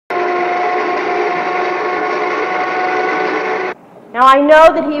Now, I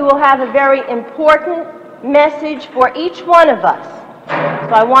know that he will have a very important message for each one of us.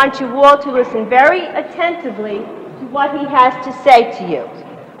 So I want you all to listen very attentively to what he has to say to you.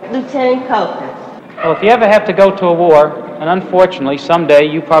 Lieutenant Copeland. Well, if you ever have to go to a war, and unfortunately someday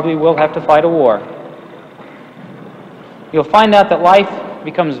you probably will have to fight a war, you'll find out that life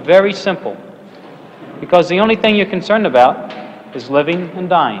becomes very simple, because the only thing you're concerned about is living and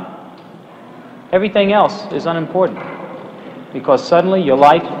dying. Everything else is unimportant, because suddenly your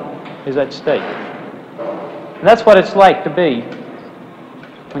life is at stake. And that's what it's like to be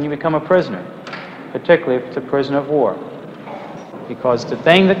when you become a prisoner, particularly if it's a prisoner of war. Because the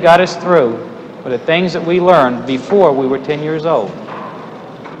thing that got us through were the things that we learned before we were 10 years old.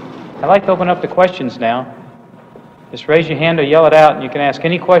 I'd like to open up the questions now. Just raise your hand or yell it out, and you can ask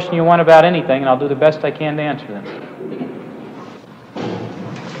any question you want about anything, and I'll do the best I can to answer them.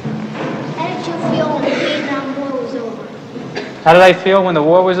 How did you feel when the Vietnam War was over? How did I feel when the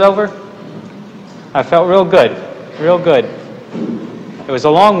war was over? I felt real good, real good. It was a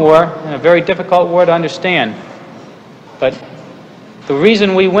long war and a very difficult war to understand. But the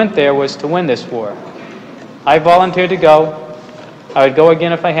reason we went there was to win this war. I volunteered to go. I would go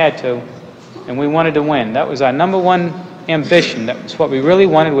again if I had to. And we wanted to win. That was our number one ambition. That was what we really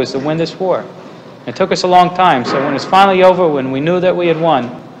wanted, was to win this war. It took us a long time, so when it's finally over, when we knew that we had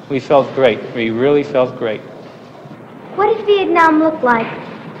won, we felt great. We really felt great. What did Vietnam look like?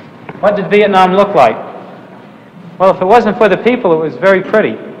 What did Vietnam look like? Well, if it wasn't for the people, it was very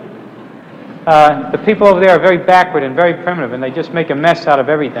pretty. The people over there are very backward and very primitive, and they just make a mess out of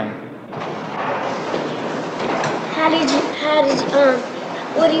everything.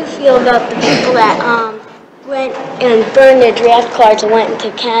 What do you feel about the people that went and burned their draft cards and went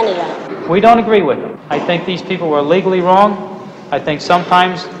into Canada? We don't agree with them. I think these people were legally wrong. I think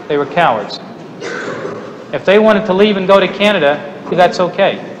sometimes they were cowards. If they wanted to leave and go to Canada, that's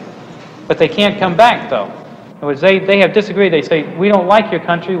okay. But they can't come back, though. In other words, they have disagreed. They say, we don't like your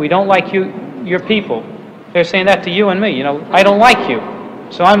country, we don't like your people. They're saying that to you and me. You know, I don't like you,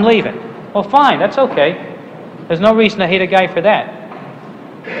 so I'm leaving. Well, fine, that's okay. There's no reason to hate a guy for that,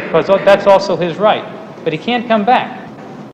 because that's also his right. But he can't come back.